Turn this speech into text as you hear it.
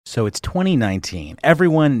So it's 2019.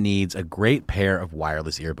 Everyone needs a great pair of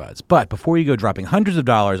wireless earbuds. But before you go dropping hundreds of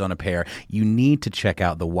dollars on a pair, you need to check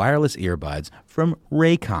out the wireless earbuds from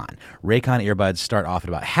Raycon. Raycon earbuds start off at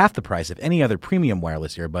about half the price of any other premium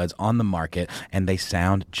wireless earbuds on the market, and they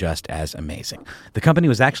sound just as amazing. The company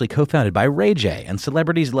was actually co-founded by Ray J, and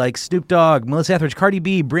celebrities like Snoop Dogg, Melissa Etheridge, Cardi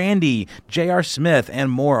B, Brandy, J.R. Smith,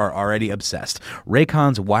 and more are already obsessed.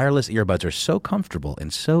 Raycon's wireless earbuds are so comfortable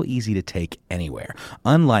and so easy to take anywhere.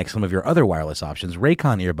 Unlike some of your other wireless options,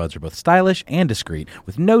 Raycon earbuds are both stylish and discreet,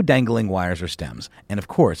 with no dangling wires or stems. And of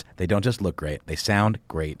course, they don't just look great, they sound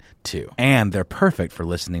great too. And they're perfect for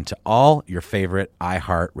listening to all your favorite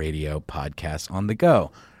iHeartRadio podcasts on the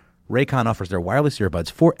go. Raycon offers their wireless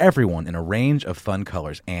earbuds for everyone in a range of fun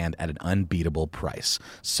colors and at an unbeatable price.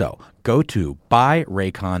 So go to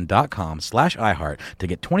buyraycon.com/iHeart to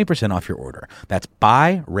get 20% off your order. That's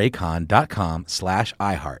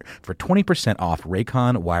buyraycon.com/iHeart for 20% off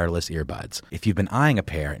Raycon wireless earbuds. If you've been eyeing a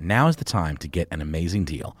pair, now is the time to get an amazing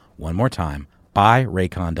deal. One more time,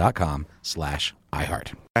 buyraycon.com/iHeart. I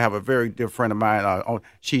have a very dear friend of mine.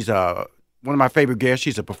 She's one of my favorite guests.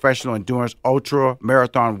 She's a professional endurance ultra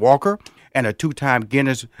marathon walker and a 2-time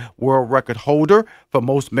Guinness World Record holder for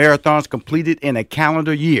most marathons completed in a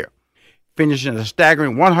calendar year, finishing a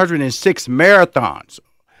staggering 106 marathons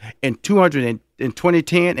in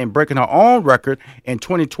 2010 and breaking her own record in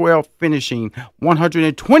 2012, finishing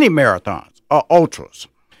 120 marathons or ultras.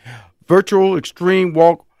 Virtual Extreme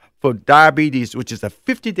Walk for Diabetes, which is a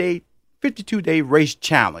 52-day race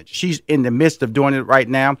challenge. She's in the midst of doing it right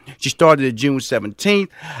now. She started it June 17th.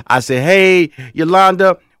 I said, hey,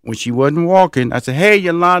 Yolanda, when she wasn't walking. I said, hey,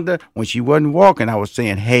 Yolanda, when she wasn't walking. I was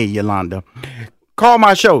saying, hey, Yolanda, call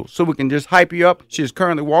my show so we can just hype you up. She's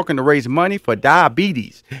currently walking to raise money for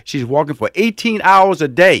diabetes. She's walking for 18 hours a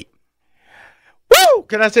day. Woo!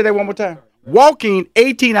 Can I say that one more time? Walking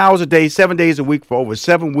 18 hours a day, 7 days a week for over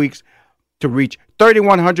 7 weeks to reach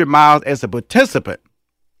 3,100 miles as a participant.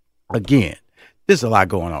 Again, there's a lot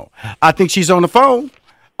going on. I think she's on the phone.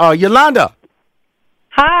 Yolanda.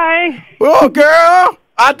 Hi. Oh, girl.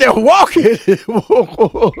 Out there walking.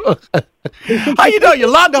 How you doing?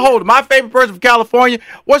 Yolanda Holder, my favorite person from California.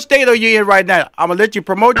 What state are you in right now? I'm going to let you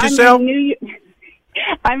promote yourself.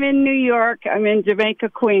 I'm in New York. I'm in Jamaica,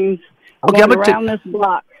 Queens. Okay, I'm around this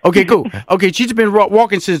block. Okay, cool. Okay, she's been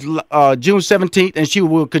walking since June 17th, and she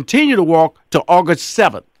will continue to walk till August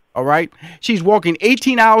 7th. All right. She's walking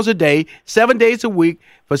 18 hours a day, 7 days a week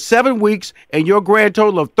for 7 weeks. And your grand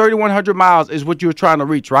total of 3,100 miles is what you're trying to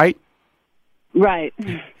reach, right? Right.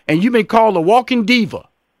 And you've been called a walking diva.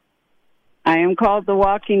 I am called the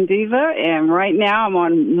Walking Diva, and right now I'm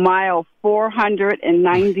on mile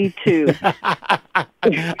 492.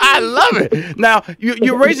 I love it. Now,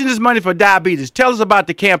 you're raising this money for diabetes. Tell us about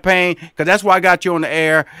the campaign, because that's why I got you on the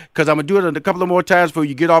air, because I'm going to do it a couple of more times before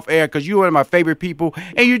you get off air, because you're one of my favorite people,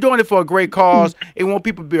 and you're doing it for a great cause, and want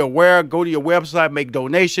people to be aware. Go to your website, make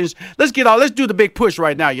donations. Let's do the big push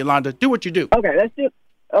right now, Yolanda. Do what you do. Okay, let's do it.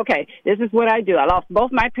 Okay, this is what I do. I lost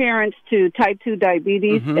both my parents to type 2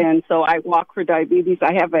 diabetes, and so I walk for diabetes.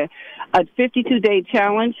 I have a 52-day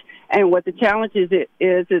challenge, and what the challenge is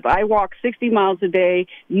I walk 60 miles a day.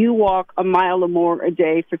 You walk a mile or more a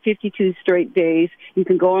day for 52 straight days. You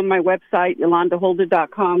can go on my website,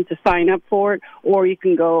 YolandaHolder.com, to sign up for it, or you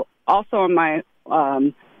can go also on my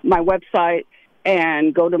website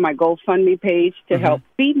and go to my GoFundMe page to help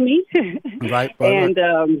feed me. Right. And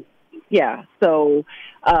yeah, so,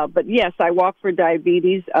 but yes, I walk for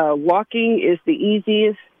diabetes. Walking is the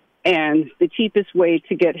easiest and the cheapest way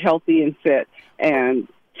to get healthy and fit. And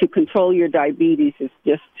to control your diabetes is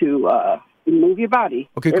just to move your body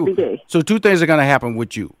every day. So 2 things are going to happen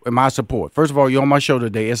with you and my support. First of all, you're on my show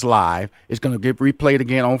today. It's live. It's going to get replayed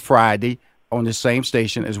again on Friday on the same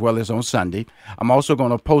station as well as on Sunday. I'm also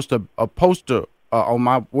going to post a poster on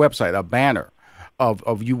my website, a banner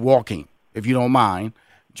of you walking, if you don't mind.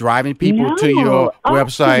 Driving people to your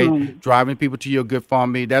website, driving people to your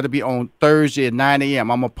GoFundMe. That'll be on Thursday at 9 a.m.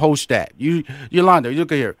 I'm going to post that. Yolanda,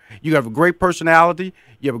 look at here. You have a great personality.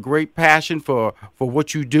 You have a great passion for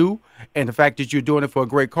what you do. And the fact that you're doing it for a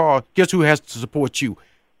great cause, guess who has to support you?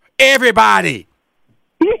 Everybody.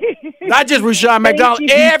 Not just Rushion McDonald.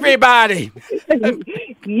 Everybody.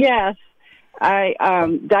 Yes.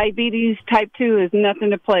 Diabetes type 2 is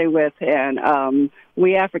nothing to play with. And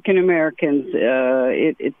we African Americans,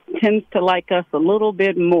 it tends to like us a little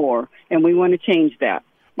bit more, and we want to change that.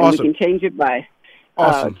 And awesome. We can change it by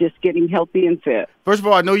just getting healthy and fit. First of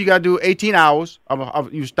all, I know you got to do 18 hours.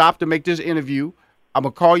 You stopped to make this interview. I'm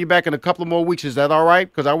going to call you back in a couple of more weeks. Is that all right?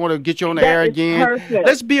 Because I want to get you on the air again. Perfect.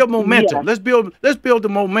 Let's build momentum. Yeah. Let's build the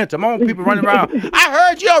momentum. I want people running around. I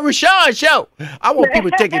heard you on Rashawn's show. I want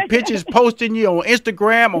people taking pictures, posting you on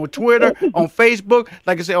Instagram, on Twitter, on Facebook.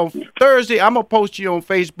 Like I said, on Thursday, I'm going to post you on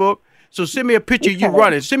Facebook. So send me a picture of you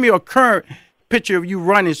running. Send me a current picture of you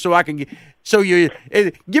running so I can get,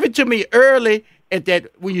 give it to me early at that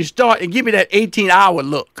when you start and give me that 18-hour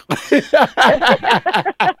look. Okay,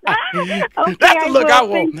 That's the look I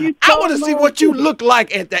want. I want to see what you look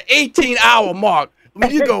like at the 18-hour mark.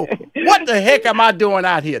 When you go, what the heck am I doing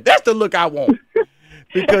out here? That's the look I want.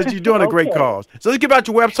 Because you're doing a great cause. So let's give out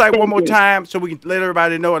your website one more time so we can let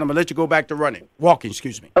everybody know, and I'm going to let you go back to walking,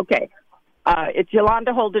 excuse me. Okay. It's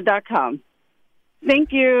YolandaHolder.com.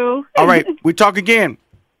 Thank you. All right. We talk again.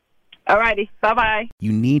 All righty. Bye-bye.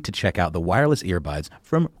 You need to check out the wireless earbuds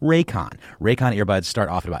from Raycon. Raycon earbuds start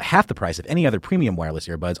off at about half the price of any other premium wireless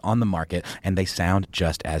earbuds on the market, and they sound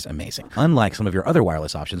just as amazing. Unlike some of your other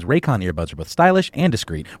wireless options, Raycon earbuds are both stylish and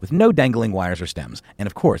discreet, with no dangling wires or stems. And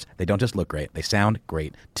of course, they don't just look great, they sound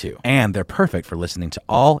great too. And they're perfect for listening to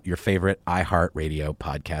all your favorite iHeartRadio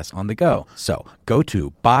podcasts on the go. So go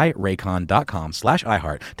to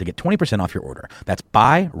buyraycon.com/iHeart to get 20% off your order. That's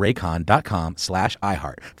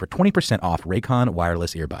buyraycon.com/iHeart for 20% off Raycon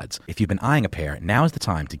wireless earbuds. If you've been eyeing a pair, now is the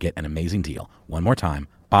time to get an amazing deal. One more time,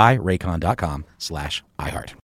 buyraycon.com/iHeart.